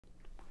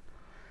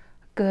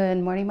Good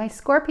morning, my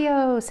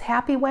Scorpios.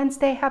 Happy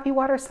Wednesday. Happy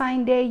water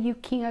sign day, you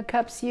King of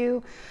Cups,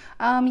 you.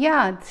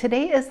 Yeah,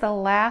 today is the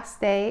last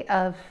day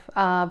of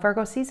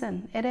Virgo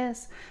season. It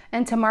is.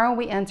 And tomorrow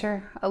we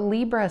enter a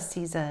Libra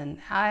season.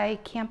 I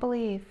can't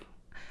believe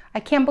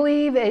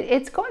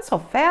it's going so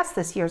fast.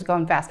 This year's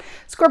going fast.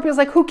 Scorpio's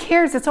like, who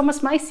cares? It's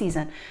almost my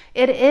season.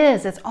 It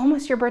is. It's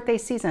almost your birthday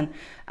season.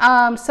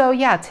 So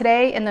yeah,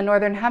 today in the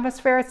Northern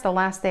Hemisphere, it's the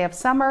last day of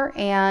summer,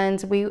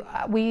 and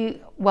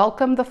we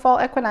welcome the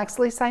fall equinox. At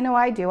least I know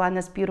I do on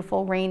this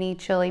beautiful, rainy,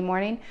 chilly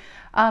morning.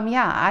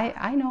 Yeah,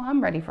 I know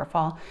I'm ready for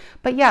fall.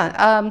 But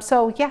yeah,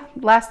 so yeah,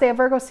 last day of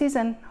Virgo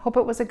season. Hope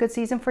it was a good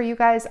season for you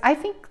guys. I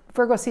think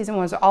Virgo season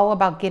was all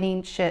about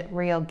getting shit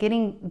real,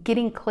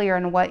 getting clear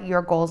on what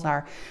your goals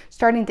are,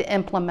 starting to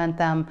implement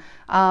them.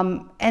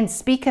 And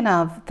speaking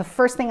of, the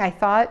first thing I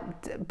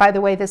thought, by the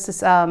way, this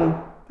is,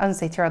 I was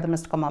going to say Tarot of the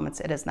Mystical Moments.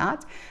 It is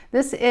not.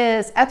 This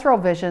is Ethereal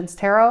Visions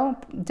Tarot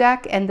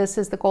deck, and this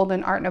is the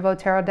Golden Art Nouveau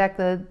Tarot deck,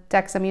 the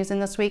decks I'm using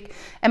this week.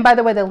 And by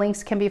the way, the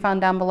links can be found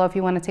down below if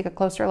you want to take a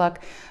closer look.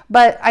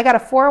 But I got a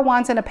Four of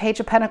Wands and a Page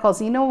of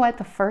Pentacles. You know what?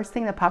 The first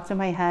thing that popped in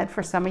my head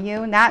for some of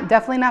you,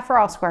 definitely not for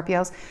all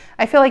Scorpios,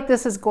 I feel like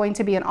this is going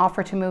to be an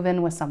offer to move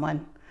in with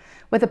someone.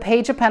 With a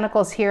Page of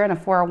Pentacles here and a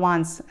Four of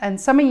Wands.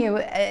 And some of you,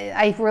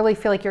 I really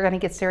feel like you're going to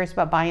get serious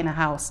about buying a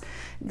house.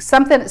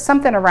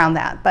 Something around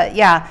that. But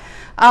yeah,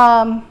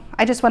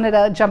 I just wanted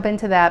to jump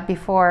into that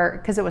before,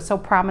 because it was so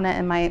prominent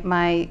in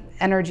my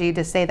energy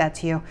to say that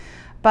to you.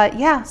 But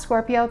yeah,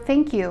 Scorpio,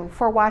 thank you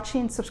for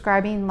watching,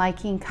 subscribing,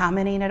 liking,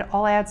 commenting. It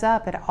all adds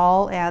up. It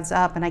all adds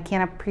up. And I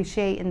can't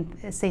appreciate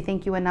and say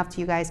thank you enough to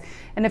you guys.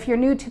 And if you're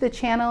new to the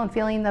channel and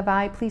feeling the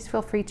vibe, please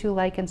feel free to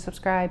like and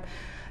subscribe.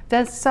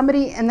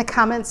 Somebody in the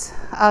comments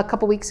a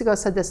couple weeks ago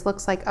said this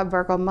looks like a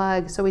Virgo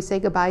mug, so we say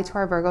goodbye to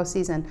our Virgo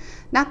season.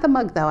 Not the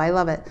mug though, I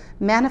love it.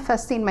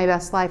 Manifesting my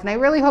best life, and I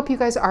really hope you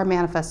guys are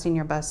manifesting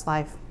your best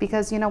life,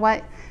 because you know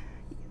what?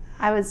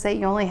 I would say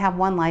you only have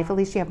one life. At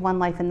least you have one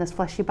life in this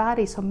fleshy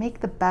body, so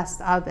make the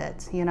best of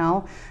it, you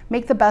know?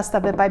 Make the best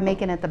of it by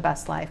making it the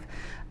best life.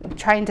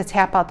 Trying to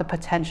tap out the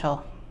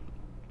potential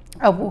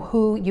of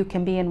who you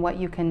can be and what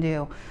you can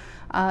do.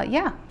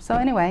 Yeah, so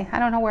anyway, I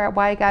don't know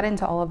why I got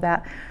into all of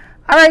that.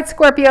 All right,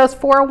 Scorpios,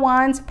 Four of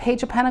Wands,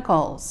 Page of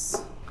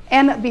Pentacles.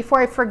 And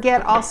before I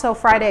forget, also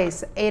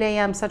Fridays, 8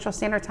 a.m. Central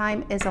Standard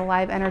Time is a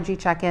live energy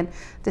check-in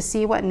to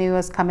see what new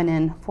is coming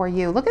in for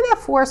you. Look at that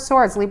Four of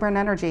Swords, Libra and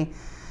energy.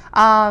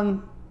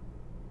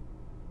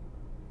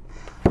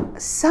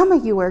 Some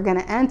of you are going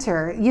to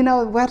enter, you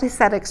know, what is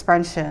that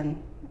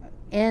expression?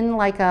 In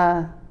like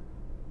a...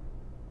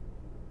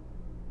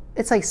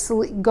 It's like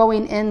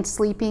going in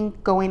sleeping,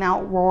 going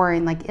out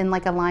roaring, like in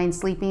like a lion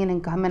sleeping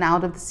and coming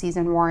out of the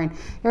season roaring.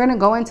 You're going to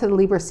go into the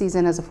Libra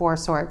season as a Four of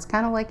Swords.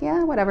 Kind of like,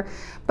 yeah, whatever.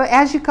 But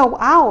as you go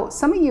out,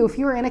 some of you, if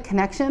you're in a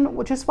connection,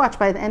 well, just watch,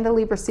 by the end of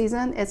Libra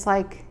season, it's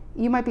like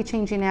you might be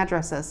changing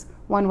addresses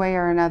one way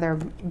or another.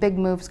 Big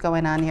moves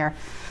going on here.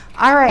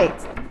 All right,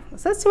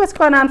 so let's see what's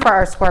going on for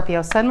our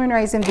Scorpio. Sun, Moon,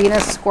 Rising,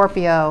 Venus,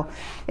 Scorpio.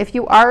 If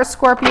you are a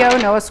Scorpio,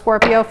 know a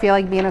Scorpio, feel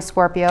like being a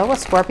Scorpio. Well,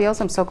 Scorpios,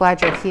 I'm so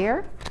glad you're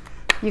here.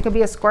 You could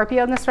be a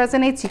Scorpio and this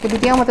resonates. You could be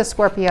dealing with a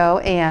Scorpio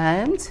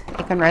and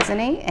it can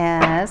resonate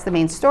as the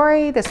main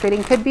story. This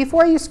reading could be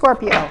for you,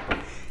 Scorpio,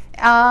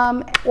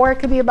 or it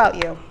could be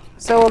about you.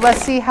 So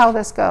let's see how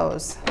this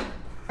goes.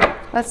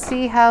 Let's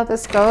see how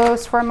this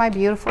goes for my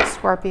beautiful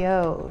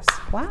Scorpios.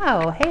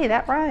 Wow, hey,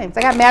 that rhymes.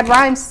 I got mad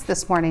rhymes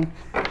this morning.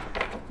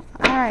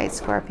 All right,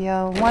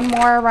 Scorpio, one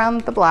more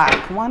around the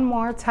block. One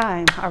more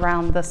time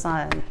around the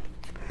sun.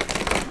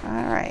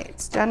 All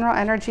right, general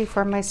energy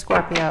for my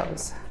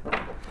Scorpios.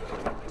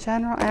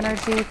 General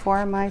energy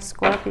for my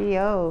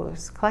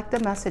Scorpios.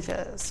 Collective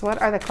messages. What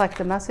are the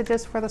collective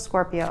messages for the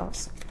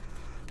Scorpios?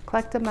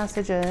 Collective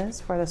messages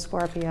for the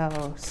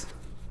Scorpios.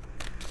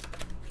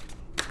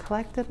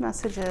 Collective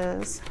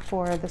messages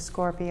for the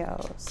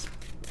Scorpios.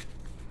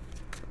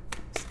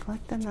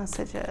 Collective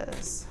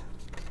messages.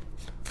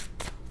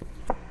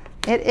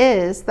 It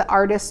is the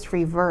Artist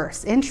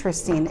reverse.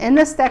 Interesting. In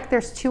this deck,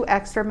 there's two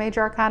extra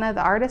major arcana,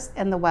 the Artist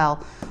and the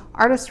Well.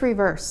 Artist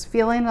reverse,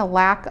 feeling a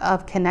lack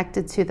of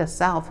connected to the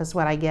self is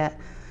what I get.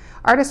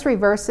 Artist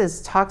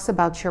reverse talks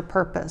about your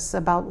purpose,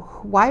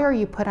 about why are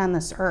you put on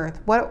this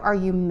earth? What are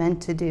you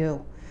meant to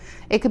do?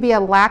 It could be a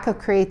lack of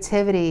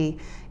creativity.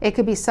 It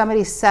could be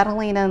somebody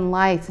settling in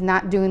life,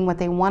 not doing what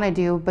they want to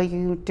do, but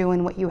you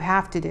doing what you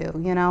have to do,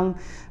 you know,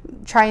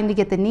 trying to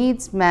get the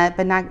needs met,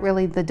 but not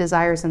really the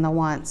desires and the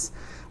wants.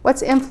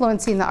 What's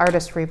influencing the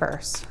Artist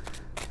reverse?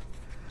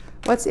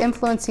 What's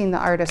influencing the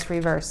Artist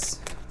reverse?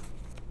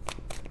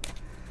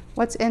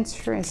 What's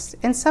interest?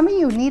 And some of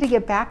you need to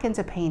get back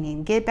into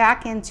painting, get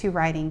back into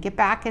writing, get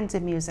back into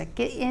music,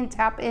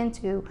 tap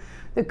into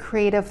the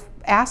creative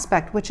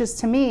aspect, which is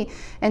to me,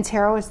 and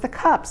tarot is the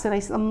cups. And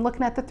I'm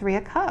looking at the Three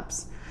of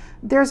Cups.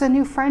 There's a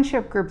new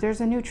friendship group.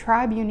 There's a new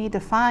tribe you need to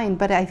find.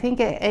 But I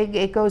think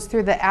it goes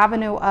through the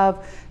avenue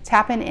of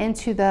tapping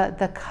into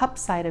the cup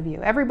side of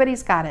you.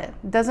 Everybody's got it.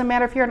 It doesn't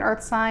matter if you're an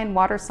earth sign,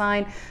 water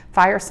sign,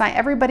 fire sign.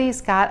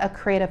 Everybody's got a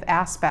creative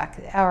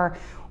aspect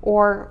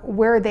or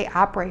where they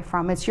operate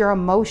from. It's your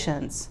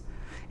emotions.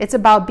 It's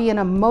about being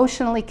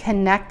emotionally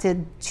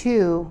connected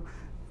to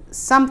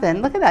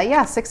something. Look at that.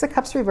 Yeah, 6 of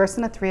Cups reversed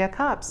and a 3 of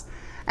Cups.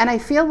 And I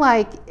feel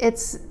like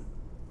it's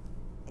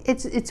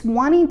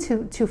wanting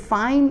to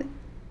find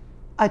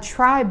a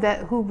tribe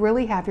who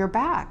really have your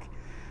back.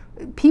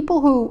 People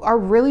who are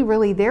really,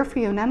 really there for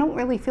you. And I don't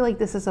really feel like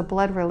this is a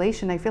blood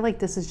relation. I feel like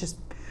this is just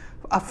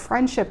a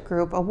friendship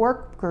group, a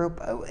work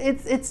group.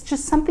 It's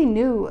just something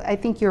new I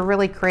think you're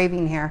really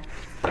craving here.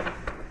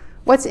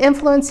 What's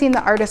influencing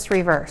the Artist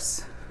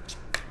reverse?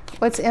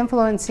 What's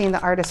influencing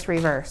the Artist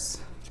reverse?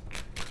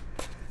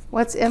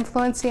 What's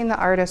influencing the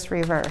Artist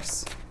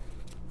reverse?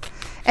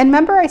 And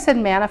remember I said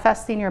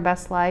manifesting your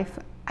best life?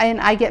 And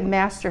I get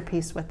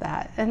masterpiece with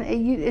that. And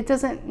it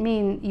doesn't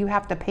mean you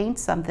have to paint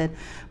something,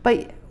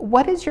 but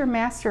what is your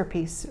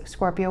masterpiece,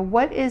 Scorpio?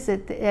 What is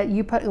it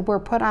that were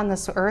put on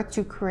this earth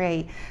to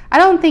create? I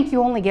don't think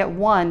you only get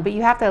one, but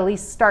you have to at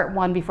least start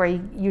one before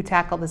you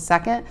tackle the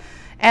second.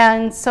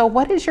 And so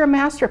what is your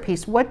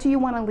masterpiece? What do you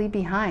want to leave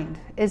behind?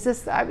 Is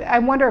this, I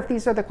wonder if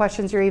these are the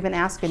questions you're even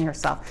asking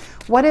yourself.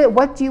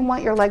 What do you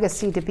want your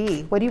legacy to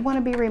be? What do you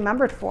want to be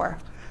remembered for?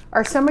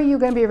 Are some of you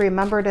going to be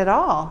remembered at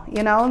all?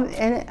 You know,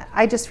 and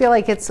I just feel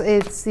like it's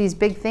these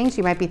big things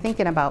you might be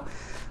thinking about.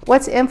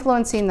 What's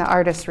influencing the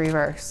Artist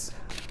reverse?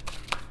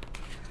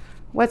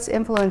 What's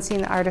influencing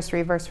the Artist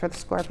reverse for the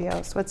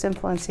Scorpios? What's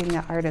influencing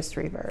the Artist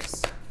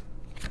reverse?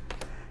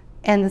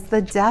 And it's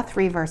the Death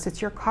reverse.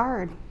 It's your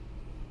card.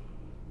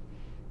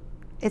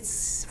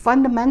 It's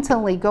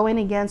fundamentally going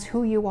against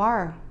who you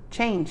are.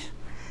 Change.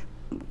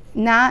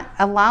 Not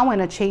allowing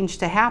a change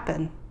to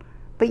happen,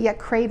 but yet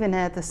craving it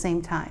at the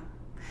same time.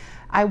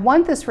 I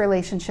want this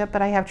relationship,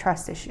 but I have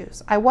trust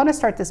issues. I want to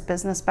start this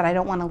business, but I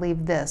don't want to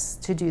leave this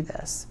to do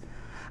this.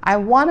 I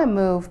want to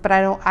move, but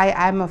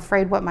I'm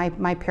afraid what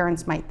my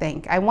parents might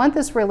think. I want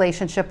this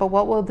relationship, but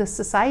what will this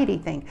society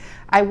think?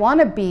 I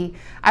want to be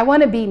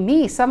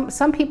me.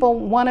 Some people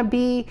want to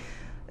be,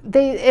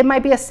 it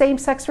might be a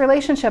same-sex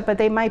relationship, but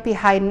they might be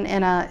hiding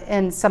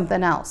in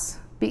something else.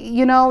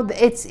 You know,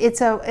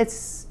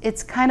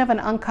 it's kind of an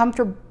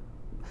uncomfortable,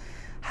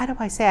 how do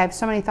I say? I have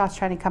so many thoughts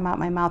trying to come out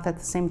my mouth at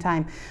the same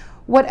time.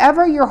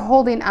 Whatever you're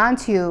holding on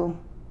to,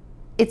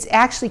 it's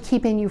actually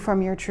keeping you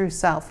from your true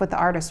self with the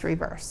Artist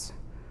reverse.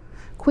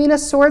 Queen of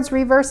Swords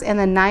reverse and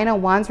the 9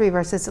 of Wands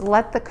reverse is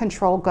let the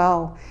control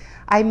go.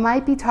 I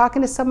might be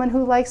talking to someone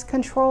who likes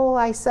control.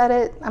 I said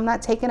it. I'm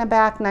not taking it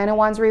back. 9 of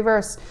Wands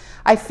reverse.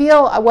 I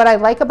feel what I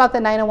like about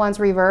the 9 of Wands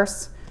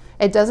reverse,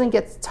 it doesn't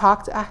get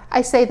talked.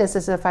 I say this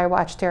as if I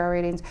watch tarot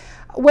readings.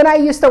 When I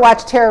used to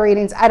watch tarot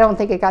readings, I don't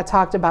think it got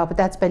talked about, but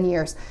that's been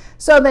years.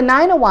 So the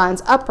 9 of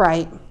Wands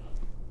upright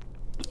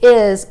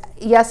is,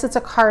 yes, it's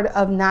a card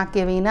of not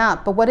giving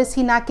up. But what is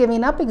he not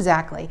giving up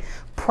exactly?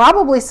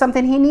 Probably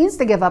something he needs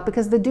to give up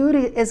because the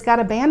dude has got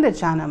a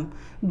bandage on him.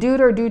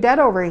 Dude or dudette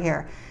over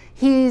here.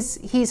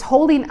 He's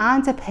holding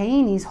on to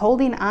pain. He's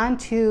holding on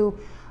to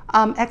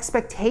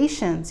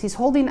expectations. He's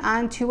holding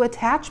on to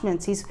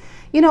attachments.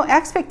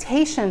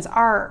 Expectations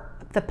are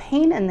the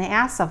pain in the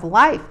ass of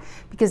life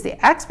because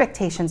the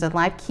expectations in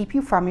life keep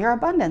you from your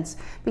abundance.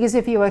 Because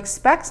if you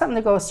expect something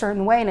to go a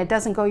certain way and it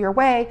doesn't go your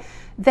way,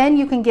 then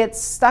you can get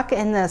stuck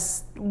in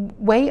this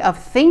way of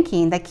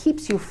thinking that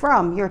keeps you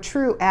from your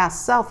true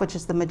ass self, which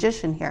is the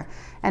Magician here.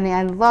 And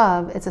I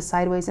love it's a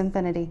sideways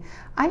infinity.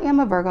 I am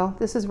a Virgo.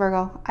 This is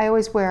Virgo. I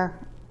always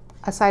wear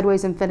a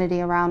sideways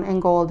infinity around in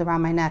gold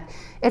around my neck.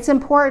 It's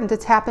important to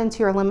tap into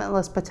your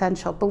limitless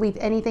potential. Believe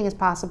anything is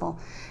possible.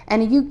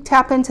 And you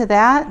tap into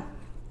that,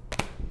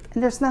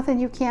 and there's nothing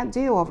you can't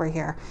do over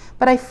here.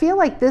 But I feel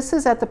like this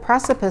is at the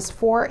precipice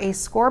for a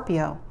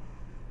Scorpio.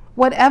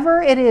 Whatever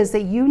it is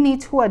that you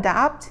need to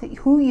adopt,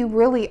 who you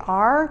really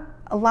are,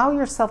 allow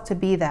yourself to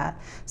be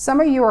that. Some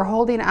of you are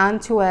holding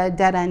on to a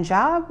dead-end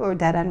job or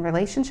dead-end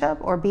relationship,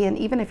 or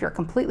even if you're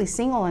completely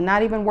single and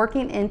not even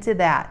working into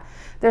that.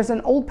 There's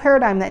an old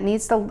paradigm that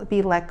needs to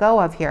be let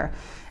go of here.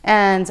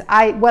 And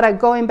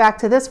going back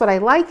to this, what I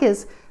like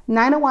is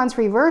 9 of Wands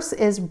reverse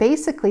is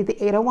basically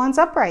the 8 of Wands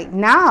upright.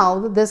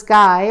 Now this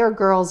guy or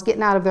girl's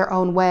getting out of their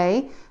own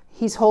way.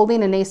 He's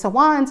holding an Ace of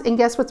Wands, and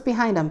guess what's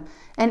behind him?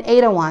 An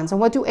 8 of Wands. And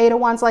what do 8 of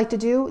Wands like to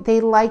do? They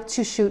like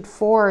to shoot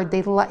forward.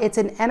 It's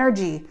an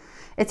energy.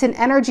 It's an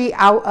energy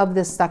out of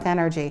this stuck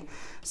energy.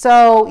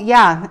 So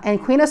yeah,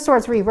 and Queen of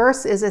Swords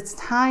reverse is it's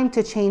time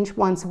to change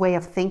one's way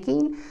of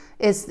thinking.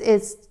 This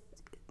is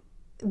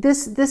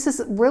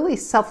really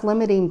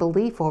self-limiting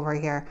belief over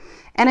here.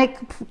 And it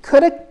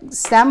could have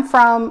stemmed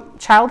from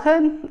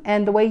childhood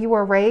and the way you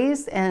were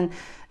raised. And,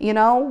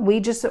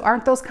 we just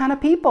aren't those kind of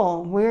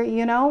people.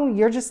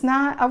 You're just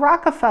not a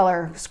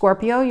Rockefeller,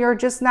 Scorpio. You're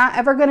just not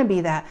ever going to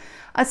be that.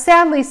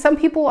 Sadly, some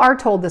people are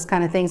told this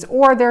kind of things,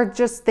 or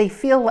they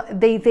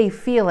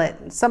feel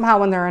it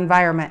somehow in their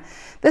environment.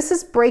 This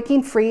is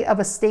breaking free of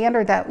a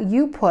standard that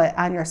you put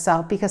on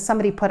yourself because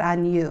somebody put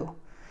on you.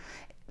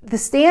 The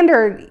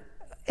standard,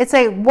 it's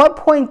like, what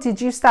point did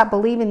you stop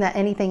believing that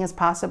anything is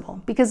possible?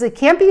 Because it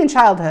can't be in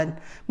childhood.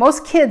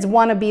 Most kids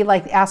want to be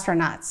like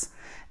astronauts.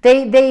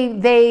 They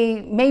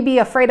may be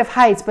afraid of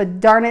heights, but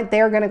darn it,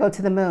 they're going to go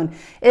to the moon.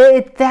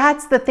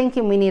 That's the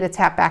thinking we need to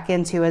tap back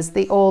into, is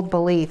the old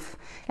belief.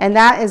 And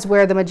that is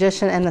where the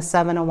Magician and the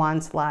Seven of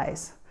Wands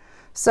lies.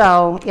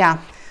 So, yeah.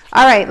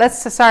 All right,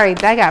 sorry,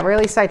 I got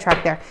really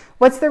sidetracked there.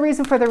 What's the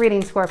reason for the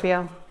reading,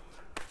 Scorpio?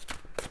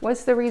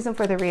 What's the reason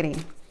for the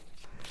reading?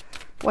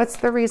 What's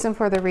the reason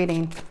for the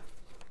reading?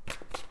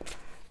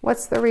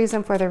 What's the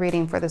reason for the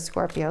reading for the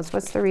Scorpios?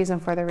 What's the reason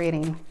for the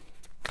reading?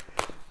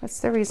 What's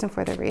the reason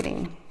for the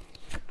reading?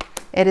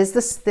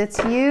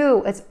 It's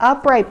you. It's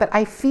upright, but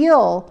I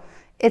feel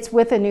it's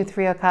with a new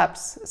Three of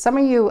Cups. Some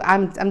of you,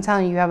 I'm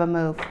telling you, you have a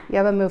move. You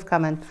have a move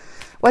coming.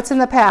 What's in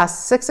the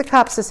past? Six of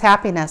Cups is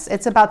happiness.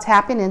 It's about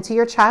tapping into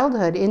your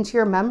childhood, into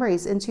your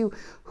memories, into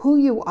who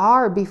you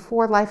are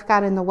before life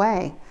got in the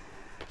way.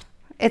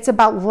 It's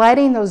about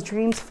letting those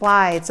dreams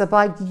fly. It's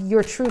about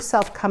your true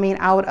self coming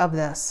out of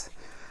this.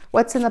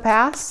 What's in the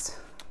past?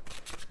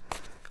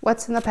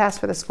 What's in the past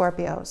for the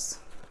Scorpios?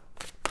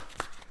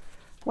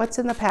 What's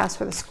in the past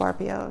for the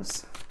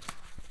Scorpios?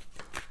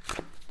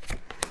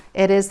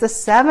 It is the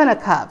Seven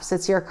of Cups.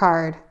 It's your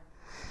card.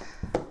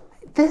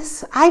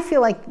 I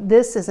feel like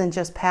this isn't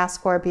just past,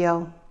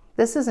 Scorpio.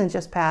 This isn't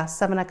just past.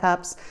 Seven of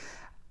Cups.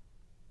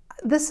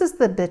 This is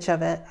the bitch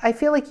of it. I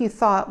feel like you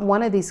thought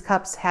one of these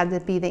cups had to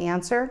be the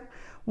answer.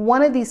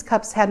 One of these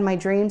cups had my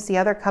dreams. The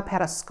other cup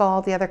had a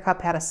skull. The other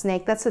cup had a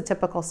snake. That's a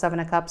typical Seven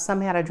of Cups.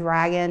 Some had a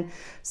dragon.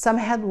 Some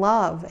had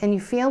love. And you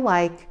feel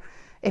like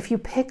if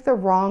you make the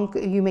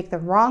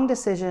wrong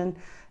decision,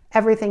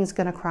 everything's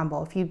going to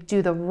crumble. If you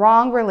do the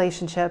wrong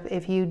relationship,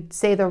 if you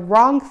say the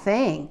wrong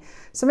thing,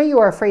 some of you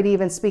are afraid to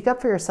even speak up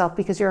for yourself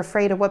because you're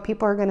afraid of what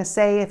people are going to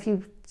say if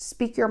you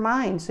speak your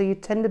mind. So you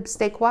tend to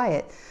stay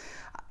quiet.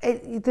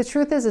 The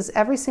truth is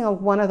every single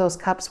one of those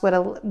cups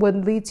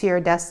would lead to your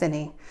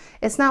destiny.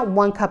 It's not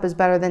one cup is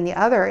better than the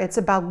other. It's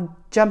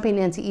about jumping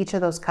into each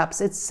of those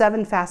cups. It's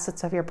 7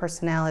 facets of your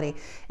personality.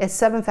 It's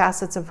 7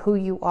 facets of who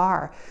you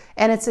are.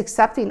 And it's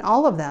accepting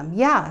all of them.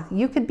 Yeah,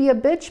 you could be a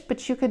bitch,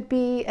 but you could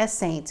be a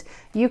saint.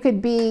 You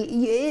could be,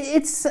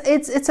 it's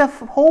a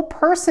whole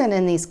person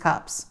in these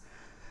cups.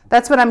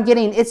 That's what I'm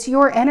getting. It's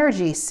your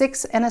energy.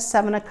 6 and a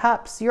 7 of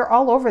Cups. You're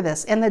all over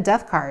this. And the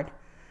Death card.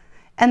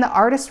 And the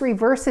Artist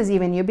reverse is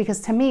even you,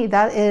 because to me,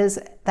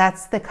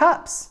 that's the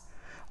cups.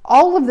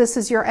 All of this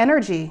is your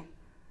energy.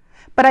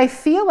 But I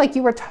feel like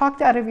you were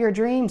talked out of your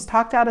dreams,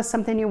 talked out of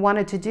something you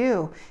wanted to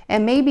do.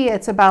 And maybe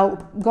it's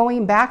about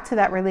going back to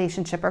that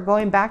relationship or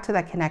going back to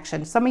that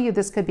connection. Some of you,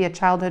 this could be a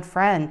childhood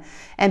friend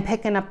and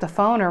picking up the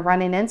phone or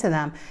running into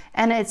them.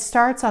 And it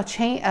starts a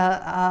chain,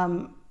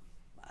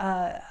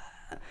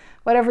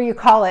 whatever you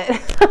call it.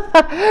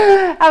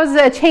 I was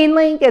a chain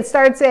link. It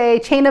starts a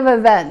chain of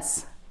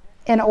events.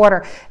 In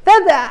order.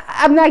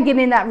 I'm not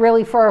getting that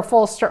really for a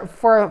full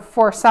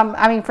for some.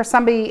 I mean, for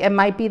somebody it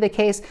might be the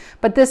case,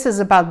 but this is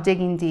about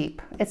digging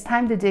deep. It's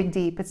time to dig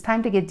deep. It's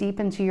time to get deep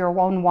into your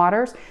own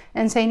waters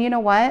and saying, you know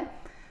what?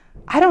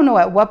 I don't know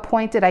at what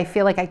point did I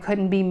feel like I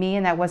couldn't be me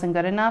and that wasn't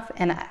good enough,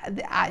 and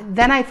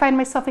then I find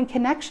myself in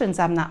connections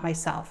I'm not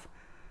myself,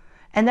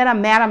 and then I'm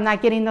mad I'm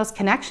not getting those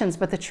connections.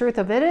 But the truth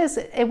of it is,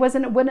 it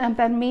wouldn't have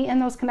been me in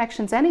those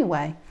connections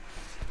anyway.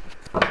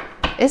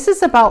 This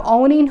is about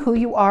owning who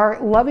you are,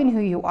 loving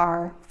who you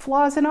are,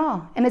 flaws and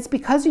all. And it's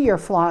because of your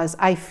flaws,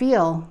 I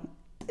feel,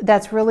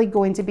 that's really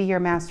going to be your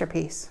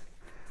masterpiece.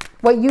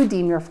 What you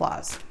deem your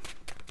flaws.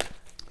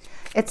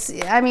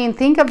 I mean,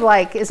 think of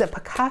like, is it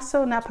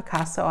Picasso? Not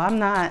Picasso. I'm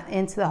not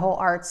into the whole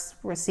arts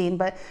scene,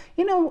 but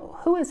you know,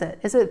 who is it?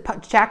 Is it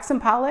Jackson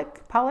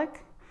Pollock?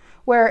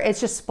 Where it's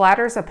just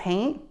splatters of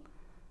paint?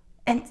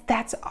 And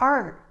that's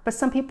art. But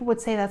some people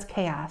would say that's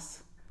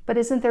chaos. But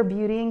isn't there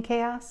beauty in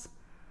chaos?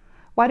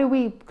 Why do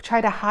we try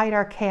to hide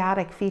our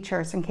chaotic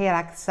features and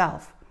chaotic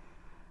self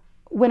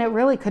when it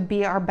really could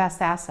be our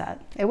best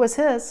asset? It was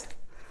his.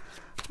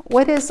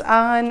 What is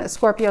on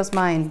Scorpio's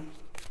mind?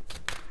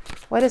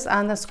 What is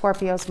on the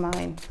Scorpio's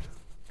mind?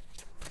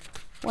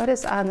 What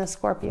is on the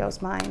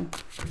Scorpio's mind?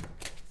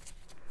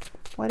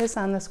 What is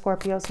on the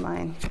Scorpio's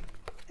mind?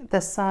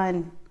 The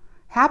Sun.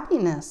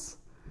 Happiness.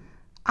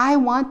 I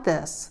want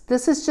this.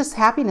 This is just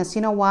happiness.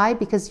 You know why?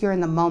 Because you're in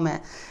the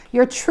moment.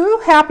 Your true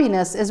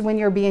happiness is when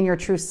you're being your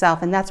true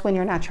self, and that's when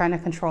you're not trying to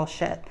control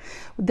shit.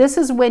 This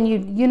is when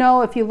you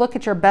know, if you look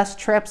at your best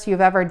trips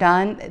you've ever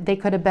done, they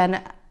could have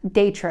been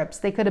day trips.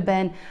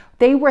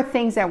 They were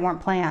things that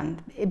weren't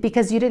planned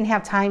because you didn't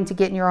have time to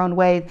get in your own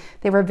way.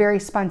 They were very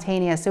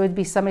spontaneous. It would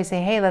be somebody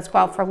say, hey, let's go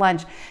out for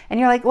lunch. And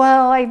you're like,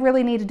 well, I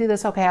really need to do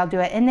this. Okay, I'll do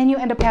it. And then you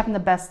end up having the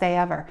best day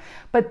ever.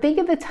 But think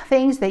of the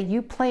things that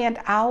you planned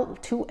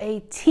out to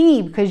a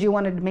T because you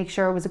wanted to make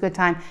sure it was a good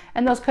time.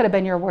 And those could have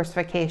been your worst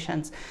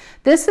vacations.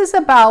 This is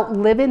about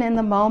living in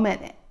the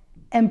moment,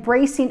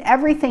 embracing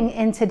everything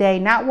in today,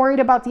 not worried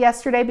about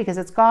yesterday because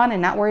it's gone,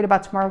 and not worried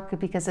about tomorrow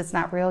because it's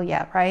not real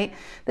yet, right?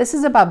 This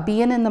is about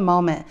being in the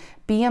moment,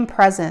 being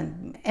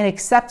present, and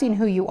accepting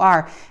who you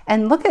are.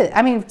 And look at,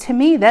 I mean, to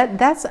me,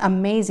 that's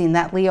amazing,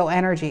 that Leo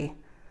energy.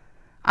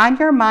 On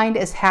your mind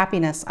is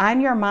happiness. On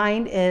your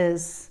mind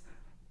is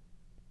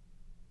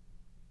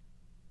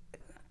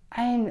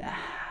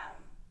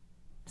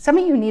Some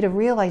of you need to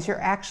realize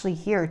you're actually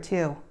here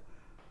too.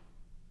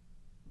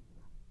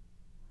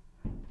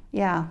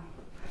 Yeah.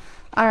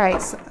 All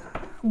right. So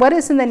what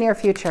is in the near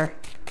future?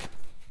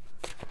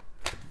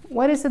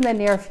 What is in the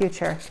near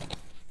future?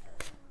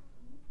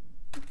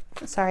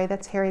 Sorry,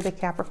 that's Harry the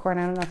Capricorn.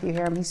 I don't know if you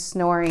hear him. He's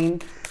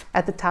snoring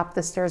at the top of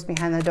the stairs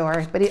behind the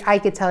door. But I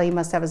could tell he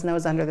must have his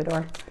nose under the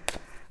door.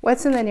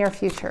 What's in the near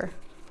future?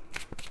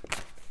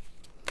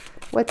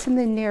 What's in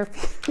the near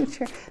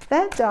future?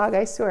 That dog,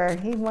 I swear,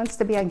 he wants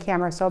to be on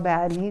camera so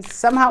bad. He's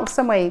somehow,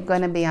 some way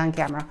going to be on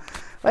camera.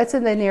 What's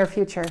in the near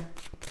future?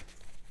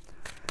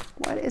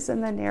 What is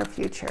in the near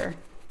future?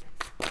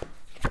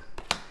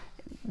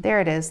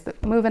 There it is.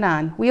 Moving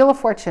on. Wheel of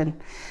Fortune.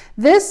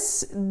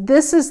 This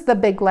is the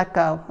big let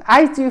go.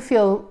 I do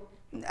feel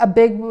a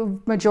big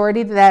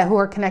majority that who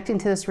are connecting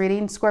to this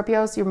reading,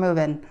 Scorpios, you're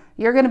moving.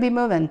 You're going to be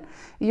moving.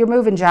 You're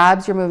moving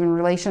jobs, you're moving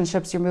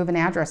relationships, you're moving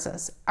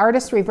addresses.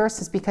 Artist reverse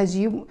is because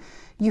you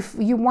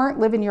weren't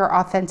living your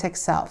authentic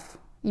self.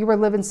 You were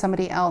living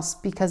somebody else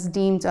because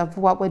deemed of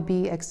what would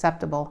be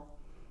acceptable.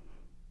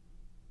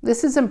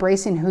 This is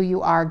embracing who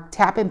you are,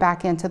 tapping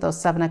back into those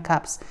 7 of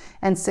Cups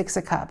and 6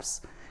 of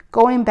Cups.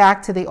 Going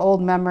back to the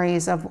old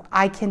memories of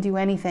I can do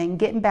anything,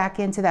 getting back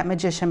into that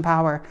magician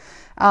power.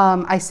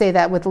 I say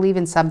that with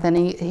leaving something.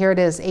 And here it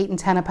is, 8 and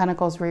 10 of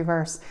Pentacles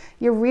reverse.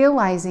 You're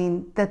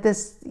realizing that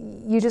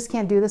you just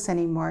can't do this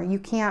anymore. You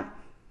can't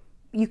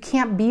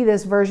be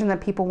this version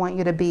that people want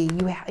you to be.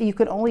 You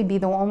could only be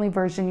the only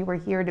version you were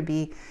here to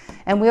be.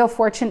 And Wheel of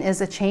Fortune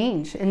is a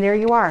change. And there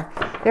you are.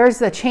 There's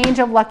the change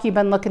of luck you've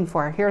been looking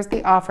for. Here's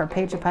the offer,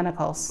 Page of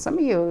Pentacles. Some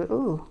of you,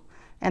 ooh.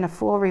 And a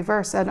Fool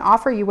reverse, an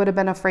offer you would have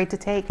been afraid to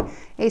take.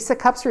 Ace of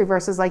Cups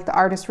reverse is like the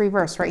Artist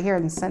reverse right here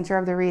in the center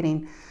of the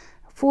reading.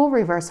 Fool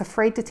reverse,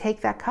 afraid to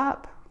take that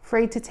cup,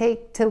 afraid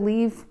to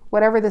leave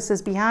whatever this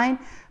is behind,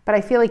 but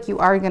I feel like you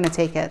are going to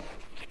take it.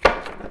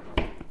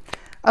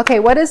 Okay,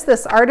 what is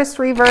this Artist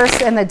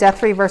reverse and the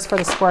Death reverse for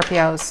the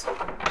Scorpios?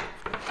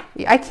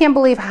 I can't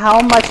believe how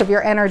much of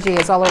your energy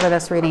is all over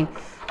this reading.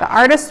 The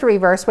Artist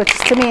reverse, which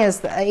to me is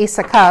the Ace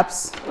of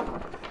Cups,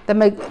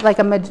 like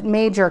a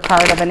major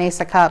card of an Ace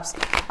of Cups.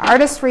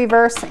 Artist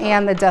reverse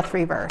and the Death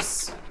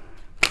reverse.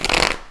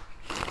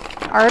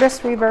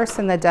 Artist reverse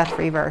and the Death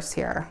reverse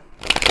here.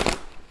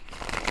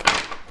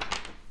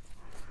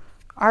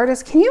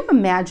 Artist, can you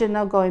imagine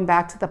though going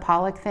back to the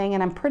Pollock thing?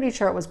 And I'm pretty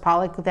sure it was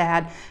Pollock that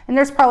had, and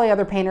there's probably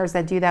other painters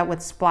that do that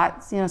with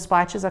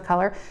splotches of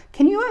color.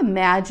 Can you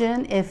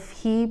imagine if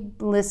he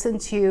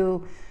listened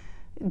to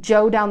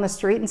Joe down the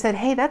street and said,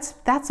 hey, that's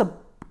a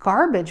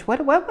garbage.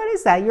 What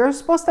is that? You're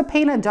supposed to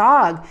paint a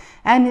dog.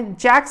 And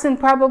Jackson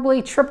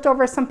probably tripped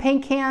over some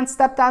paint can,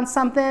 stepped on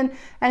something,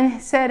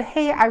 and said,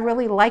 hey, I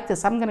really like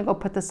this. I'm going to go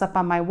put this up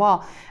on my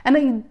wall.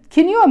 And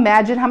can you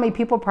imagine how many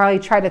people probably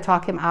try to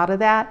talk him out of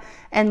that?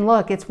 And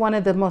look, it's one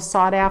of the most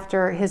sought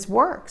after his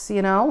works,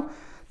 you know?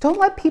 Don't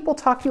let people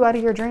talk you out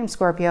of your dreams,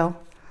 Scorpio.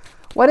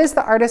 What is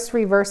the Artist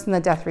reverse and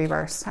the Death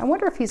reverse? I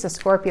wonder if he's a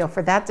Scorpio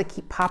for that to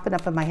keep popping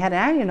up in my head. And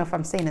I don't even know if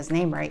I'm saying his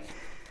name right.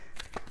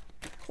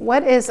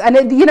 What is,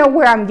 and you know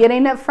where I'm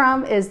getting it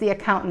from is The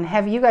Accountant.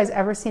 Have you guys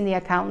ever seen The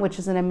Accountant, which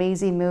is an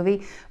amazing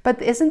movie? But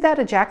isn't that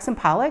a Jackson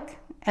Pollock?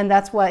 And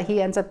that's what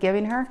he ends up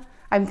giving her?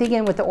 I'm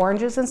thinking with the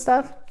oranges and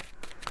stuff.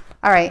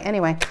 All right,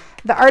 anyway.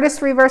 The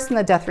Artist reverse and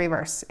the Death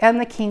reverse.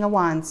 And the King of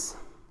Wands.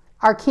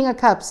 Our King of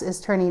Cups is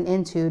turning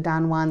into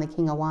Don Juan, the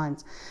King of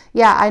Wands.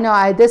 Yeah, I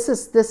know. This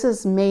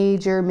is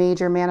major,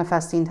 major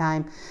manifesting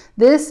time.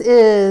 This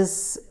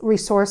is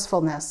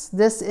resourcefulness.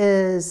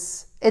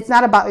 It's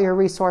not about your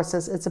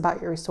resources, it's about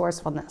your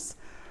resourcefulness.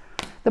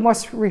 The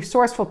most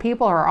resourceful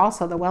people are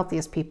also the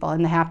wealthiest people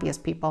and the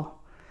happiest people.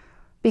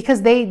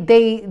 Because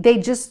they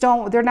just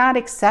don't, they're not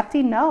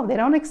accepting no. They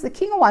don't, the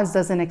King of Wands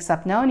doesn't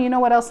accept no. And you know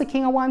what else the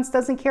King of Wands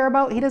doesn't care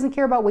about? He doesn't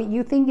care about what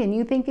you think and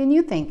you think and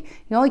you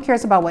think. He only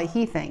cares about what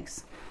he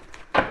thinks.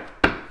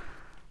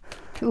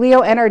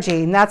 Leo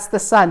energy, and that's the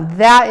Sun.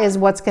 That is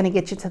what's going to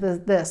get you to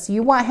this.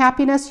 You want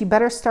happiness, you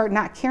better start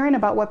not caring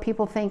about what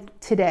people think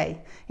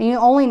today. And you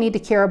only need to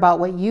care about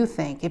what you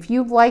think. If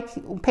you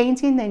like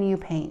painting, then you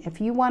paint. If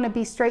you want to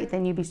be straight,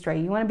 then you be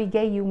straight. You want to be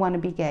gay, you want to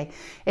be gay.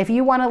 If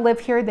you want to live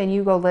here, then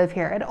you go live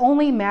here. It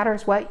only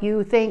matters what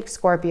you think,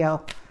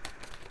 Scorpio.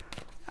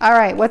 All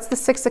right, what's the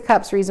Six of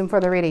Cups reason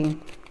for the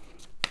reading?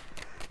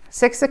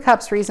 Six of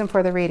Cups reason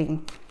for the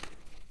reading.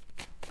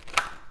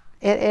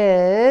 It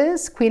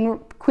is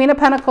Queen of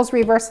Pentacles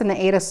reversed and the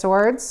Eight of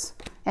Swords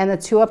and the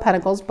Two of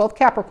Pentacles, both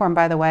Capricorn,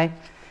 by the way.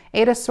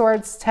 Eight of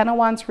Swords, 10 of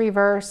Wands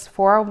reverse,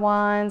 4 of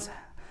Wands,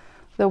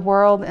 the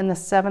World, and the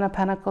 7 of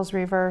Pentacles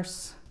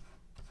reverse.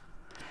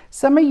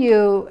 Some of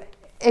you,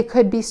 it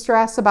could be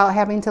stress about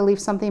having to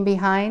leave something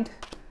behind.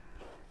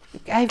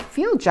 I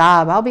feel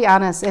job. I'll be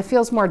honest. It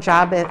feels more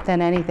job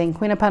than anything.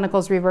 Queen of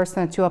Pentacles reversed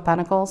and the Two of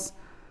Pentacles,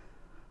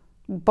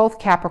 both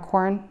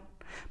Capricorn.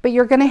 But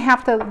you're going to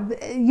have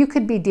to, you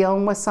could be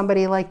dealing with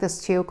somebody like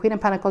this too. Queen of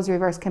Pentacles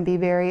reverse can be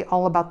very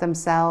all about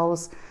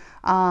themselves.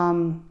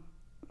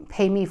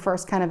 pay me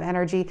first kind of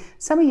energy.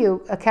 Some of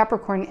you, a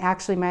Capricorn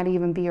actually might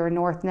even be your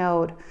North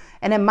Node.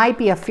 And it might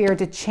be a fear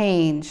to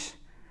change.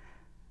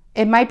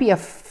 It might be a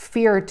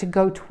fear to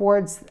go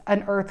towards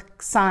an earth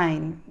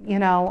sign, you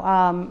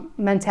know,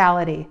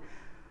 mentality.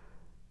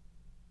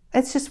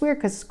 It's just weird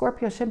because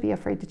Scorpio shouldn't be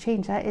afraid to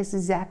change. That is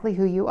exactly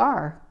who you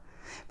are.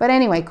 But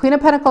anyway, Queen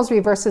of Pentacles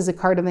reversed is a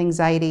card of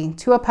anxiety.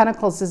 Two of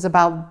Pentacles is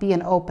about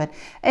being open.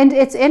 And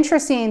it's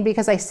interesting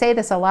because I say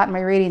this a lot in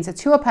my readings. The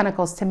Two of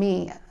Pentacles to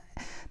me,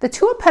 the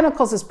Two of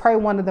Pentacles is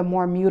probably one of the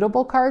more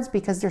mutable cards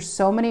because there's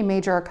so many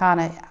major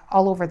arcana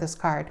all over this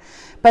card.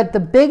 But the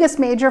biggest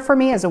major for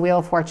me is a Wheel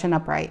of Fortune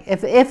upright.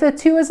 If the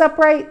 2 is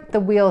upright, the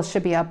wheel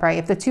should be upright.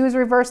 If the 2 is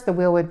reversed, the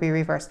wheel would be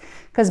reversed.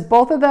 Because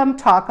both of them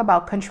talk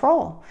about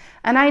control.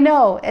 And I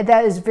know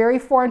that is very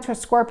foreign to a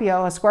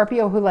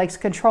Scorpio who likes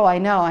control. I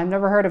know, I've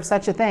never heard of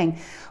such a thing.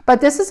 But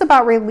this is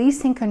about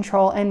releasing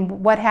control,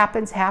 and what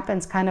happens,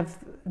 kind of.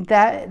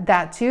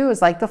 That too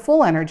is like the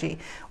Fool energy,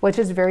 which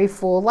is very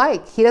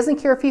Fool-like. He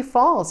doesn't care if he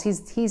falls.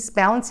 He's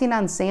balancing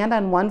on sand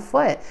on one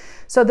foot.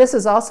 So this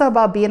is also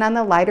about being on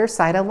the lighter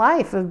side of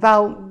life,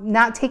 about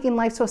not taking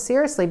life so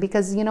seriously,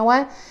 because you know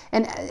what?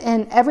 And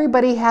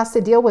everybody has to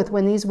deal with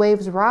when these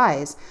waves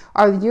rise.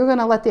 Are you going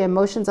to let the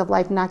emotions of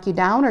life knock you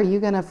down, or are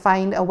you going to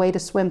find a way to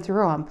swim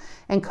through them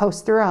and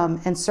coast through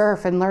them and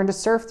surf and learn to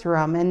surf through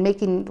them and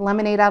making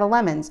lemonade out of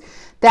lemons?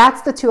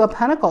 That's the Two of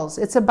Pentacles.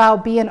 It's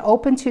about being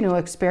open to new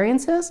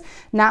experiences,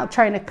 not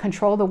trying to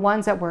control the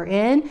ones that we're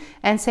in,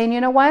 and saying,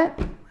 you know what?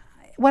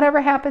 Whatever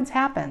happens,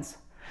 happens.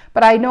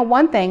 But I know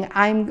one thing,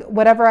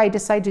 whatever I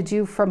decide to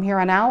do from here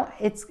on out,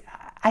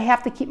 I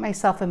have to keep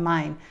myself in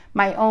mind,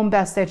 my own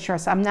best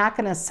interest. I'm not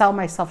going to sell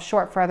myself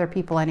short for other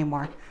people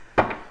anymore.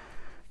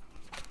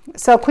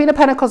 So Queen of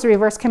Pentacles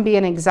reverse can be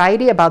an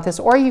anxiety about this,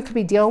 or you could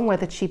be dealing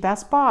with a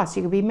cheap-ass boss.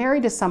 You could be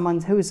married to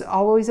someone who's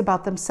always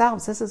about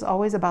themselves. This is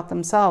always about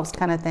themselves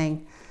kind of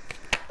thing.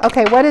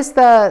 Okay, what is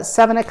the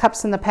Seven of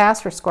Cups in the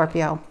past for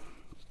Scorpio?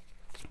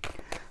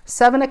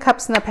 Seven of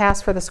Cups in the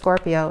past for the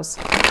Scorpios.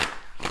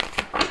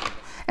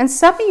 And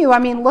some of you, I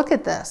mean, look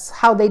at this,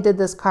 how they did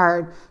this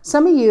card.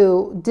 Some of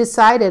you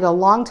decided a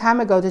long time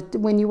ago that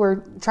when you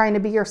were trying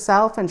to be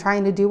yourself and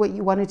trying to do what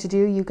you wanted to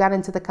do, you got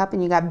into the cup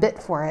and you got bit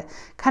for it.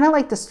 Kind of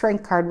like the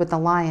Strength card with the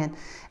lion.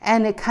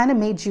 And it kind of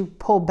made you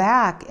pull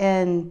back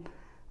and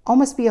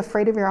almost be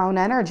afraid of your own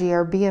energy,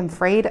 or be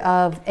afraid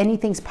of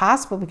anything's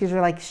possible, because you're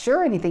like,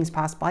 sure, anything's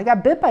possible. I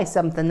got bit by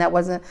something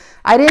that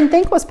I didn't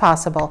think was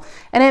possible.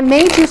 And it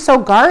made you so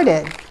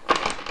guarded.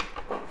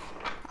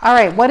 All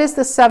right, what is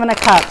the Seven of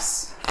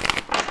Cups?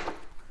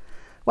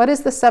 What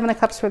is the Seven of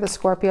Cups for the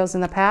Scorpios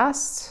in the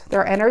past?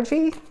 Their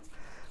energy?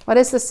 What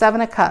is the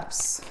Seven of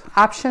Cups?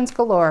 Options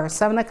galore.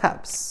 Seven of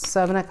Cups,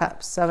 Seven of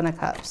Cups, Seven of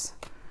Cups.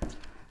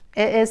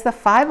 It is the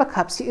Five of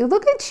Cups.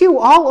 Look at you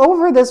all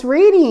over this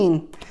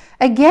reading.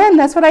 Again,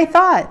 that's what I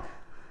thought.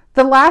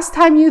 The last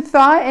time you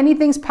thought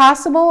anything's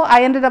possible,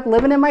 I ended up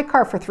living in my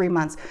car for 3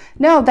 months.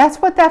 No, that's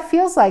what that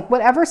feels like.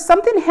 Whatever,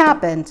 something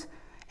happened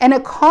and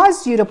it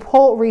caused you to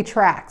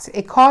retract.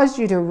 It caused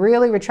you to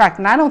really retract.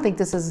 And I think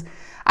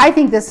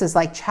this is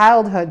like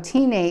childhood,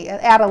 teenage,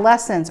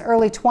 adolescence,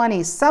 early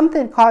 20s.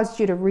 Something caused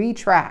you to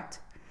retract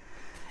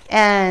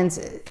and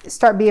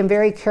start being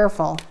very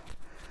careful.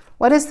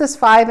 What is this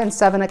 5 and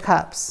 7 of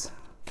Cups?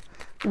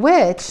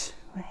 Which,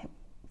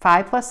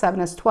 5 plus 7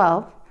 is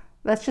 12.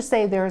 Let's just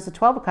say there is a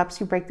 12 of Cups.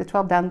 You break the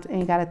 12 down and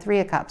you got a 3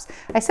 of Cups.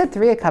 I said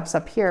 3 of Cups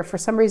up here. For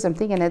some reason, I'm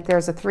thinking that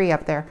there's a 3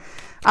 up there.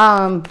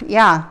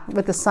 Yeah,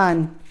 with the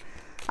sun.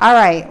 All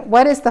right,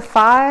 what is the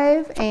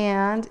 5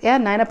 and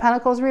 9 of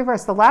Pentacles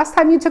reversed? The last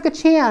time you took a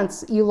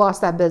chance, you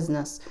lost that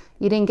business.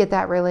 You didn't get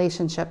that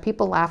relationship.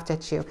 People laughed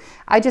at you.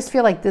 I just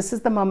feel like this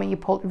is the moment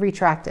you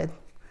retracted.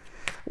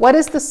 What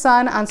is the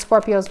Sun on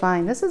Scorpio's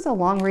mind? This is a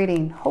long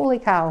reading. Holy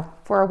cow,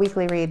 for a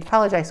weekly read.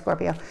 Apologize,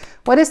 Scorpio.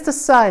 What is the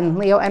Sun,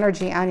 Leo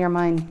energy, on your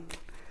mind?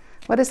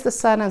 What is the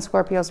Sun on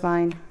Scorpio's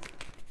mind?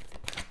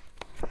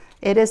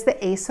 It is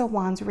the Ace of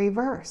Wands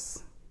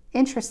reverse.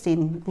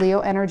 Interesting.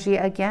 Leo energy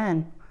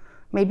again.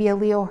 Maybe a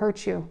Leo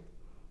hurt you.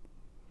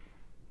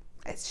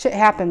 Shit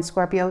happens,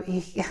 Scorpio.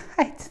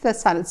 That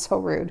sounded so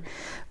rude.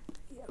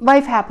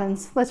 Life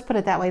happens. Let's put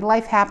it that way.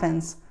 Life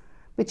happens.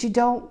 But you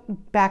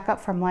don't back up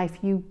from life.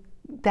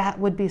 That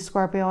would be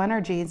Scorpio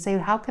energy, and say,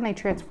 how can I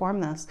transform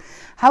this?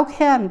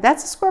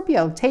 That's a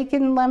Scorpio,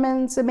 taking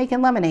lemons and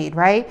making lemonade,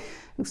 right?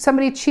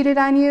 Somebody cheated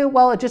on you,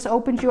 well, it just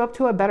opens you up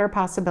to a better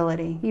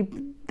possibility.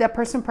 That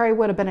person probably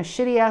would have been a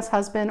shitty ass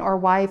husband or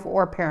wife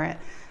or parent.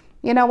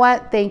 You know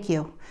what? Thank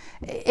you.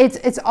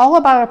 It's all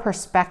about a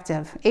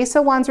perspective. Ace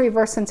of Wands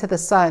reverse into the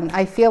Sun.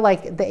 I feel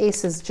like the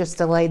ace is just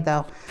delayed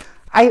though.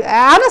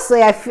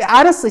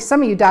 Honestly,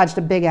 some of you dodged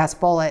a big ass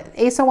bullet.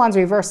 Ace of Wands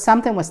reverse,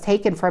 something was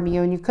taken from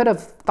you and you could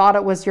have thought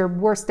it was your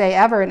worst day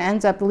ever and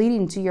ends up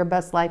leading to your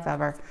best life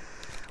ever.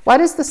 What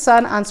is the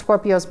Sun on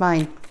Scorpio's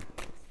mind?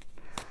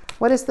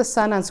 What is the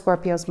Sun on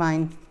Scorpio's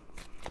mind?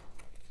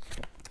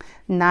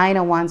 Nine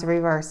of Wands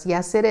reverse.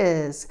 Yes, it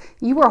is.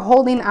 You were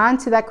holding on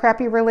to that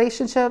crappy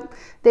relationship.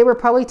 They were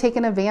probably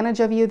taking advantage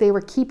of you. They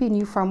were keeping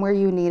you from where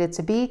you needed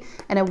to be.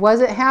 And it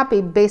wasn't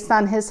happy based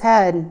on his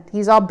head.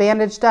 He's all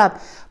bandaged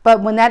up.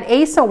 But when that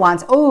Ace of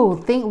Wands,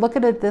 oh, look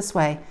at it this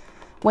way.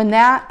 When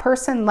that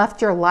person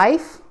left your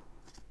life,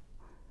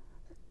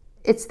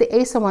 it's the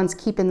Ace of Wands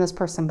keeping this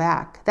person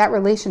back. That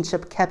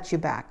relationship kept you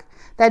back.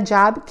 That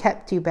job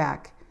kept you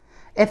back.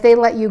 If they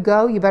let you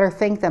go, you better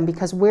thank them,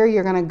 because where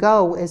you're going to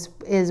go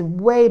is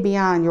way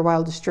beyond your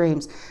wildest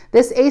dreams.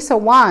 This Ace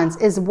of Wands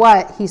is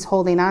what he's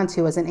holding on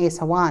to as an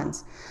Ace of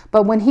Wands.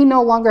 But when he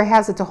no longer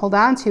has it to hold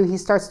on to, he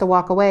starts to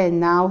walk away, and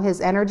now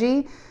his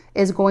energy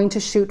is going to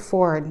shoot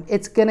forward.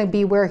 It's going to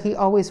be where he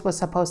always was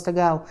supposed to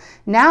go.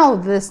 Now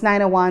this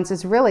Nine of Wands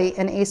is really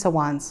an Ace of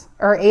Wands,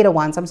 or Eight of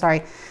Wands, I'm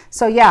sorry.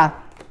 So yeah,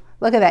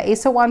 look at that,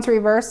 Ace of Wands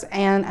reverse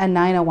and a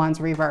Nine of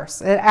Wands reverse.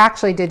 It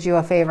actually did you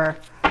a favor.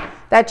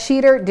 That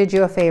cheater did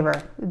you a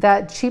favor.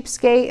 That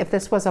cheapskate, if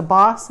this was a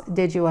boss,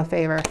 did you a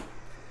favor.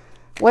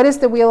 What is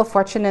the Wheel of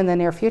Fortune in the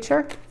near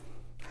future?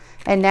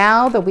 And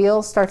now the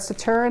wheel starts to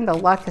turn. The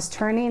luck is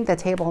turning. The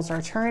tables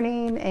are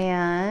turning.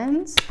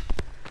 And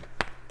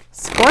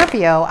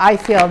Scorpio, I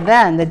feel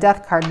then the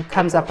Death card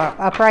comes up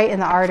upright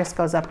and the Artist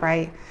goes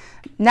upright.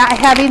 Not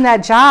having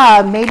that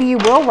job, maybe you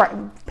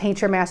will paint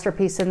your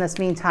masterpiece in this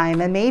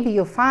meantime. And maybe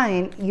you'll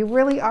find you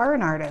really are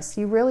an artist.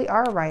 You really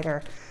are a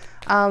writer.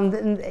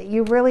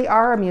 You really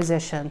are a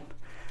musician.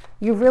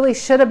 You really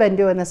should have been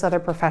doing this other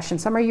profession.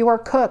 Some of you are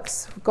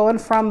cooks, going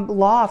from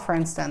law, for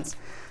instance.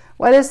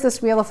 What is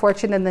this Wheel of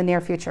Fortune in the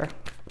near future?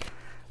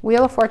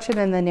 Wheel of Fortune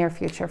in the near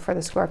future for the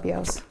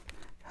Scorpios.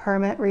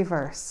 Hermit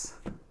reverse.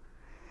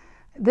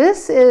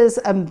 This is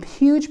a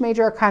huge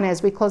major arcana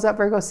as we close out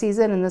Virgo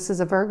season, and this is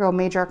a Virgo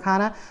major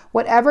arcana.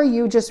 Whatever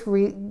you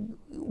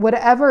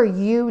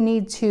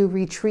need to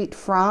retreat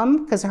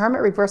from, because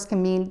Hermit reverse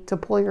can mean to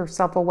pull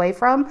yourself away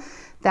from,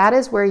 that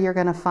is where you're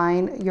going to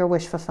find your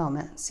wish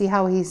fulfillment. See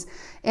how he's,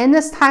 in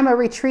this time of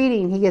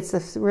retreating, he gets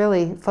to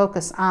really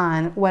focus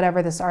on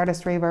whatever this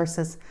Artist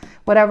reverses,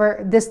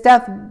 whatever this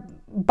Death,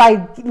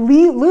 by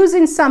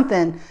losing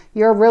something,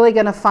 you're really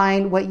going to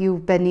find what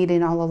you've been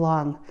needing all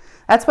along.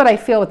 That's what I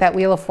feel with that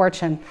Wheel of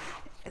Fortune.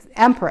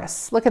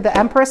 Empress. Look at the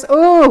Empress.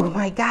 Oh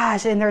my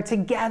gosh, and they're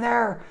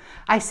together.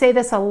 I say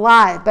this a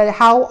lot, but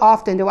how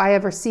often do I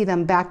ever see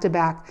them back to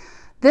back?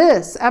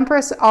 This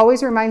Empress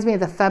always reminds me of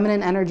the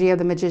feminine energy of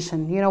the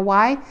Magician. You know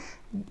why?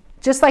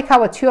 Just like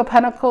how a Two of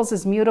Pentacles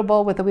is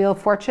mutable with the Wheel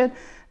of Fortune,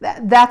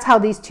 that's how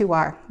these two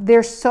are.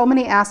 There's so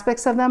many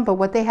aspects of them, but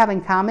what they have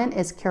in common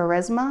is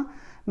charisma.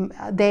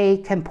 They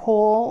can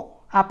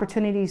pull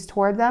opportunities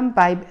toward them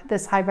by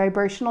this high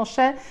vibrational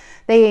shit.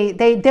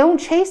 They don't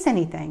chase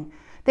anything.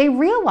 They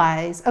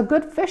realize a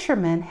good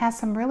fisherman has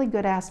some really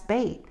good ass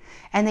bait,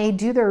 and they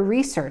do their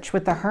research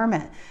with the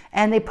Hermit,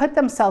 and they put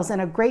themselves in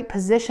a great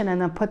position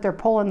and then put their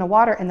pole in the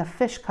water and the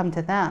fish come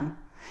to them.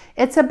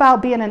 It's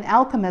about being an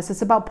alchemist.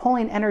 It's about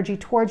pulling energy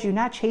towards you,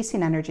 not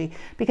chasing energy.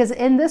 Because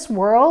in this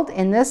world,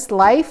 in this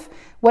life,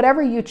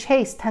 whatever you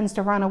chase tends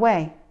to run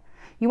away.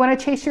 You want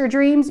to chase your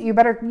dreams, you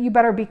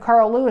better be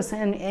Carl Lewis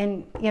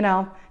and you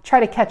know,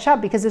 try to catch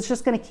up, because it's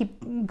just going to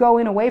keep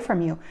going away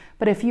from you.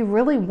 But if you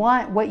really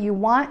want what you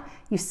want,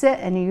 you sit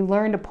and you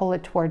learn to pull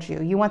it towards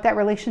you. You want that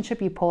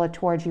relationship, you pull it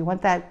towards you. You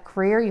want that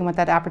career, you want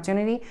that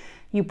opportunity,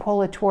 you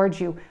pull it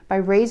towards you by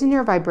raising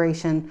your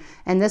vibration.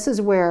 And this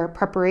is where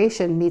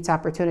preparation meets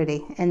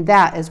opportunity. And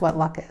that is what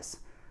luck is.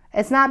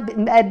 It's not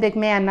Ed Big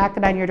Man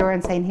knocking on your door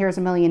and saying, here's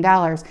 $1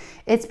 million.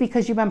 It's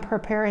because you've been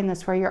preparing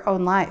this for your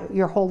own life,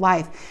 your whole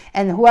life.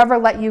 And whoever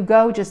let you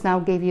go just now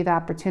gave you the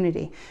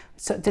opportunity.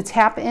 So to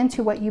tap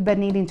into what you've been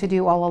needing to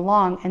do all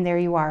along, and there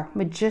you are,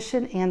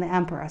 Magician and the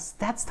Empress.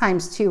 That's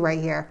 ×2 right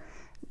here.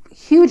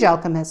 Huge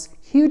alchemist,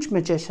 huge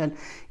magician.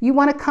 You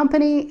want a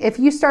company, if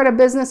you start a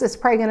business, it's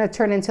probably going to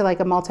turn into like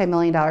a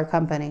multi-million-dollar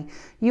company.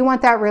 You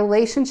want that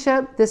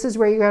relationship, this is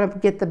where you're going to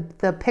get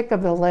the pick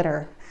of the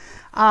litter.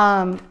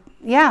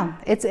 Yeah,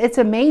 it's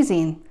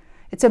amazing.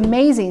 It's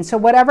amazing. So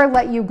whatever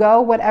let you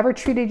go, whatever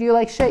treated you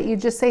like shit, you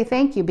just say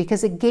thank you,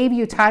 because it gave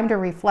you time to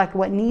reflect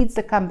what needs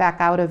to come back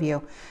out of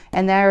you.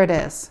 And there it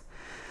is.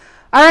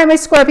 All right, my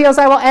Scorpios,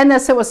 I will end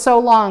this. It was so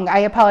long. I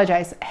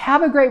apologize.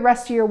 Have a great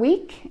rest of your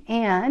week.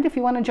 And if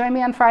you want to join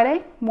me on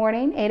Friday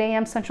morning, 8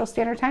 a.m. Central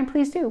Standard Time,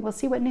 please do. We'll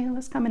see what new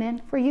is coming in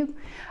for you.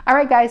 All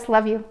right, guys.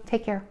 Love you.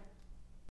 Take care.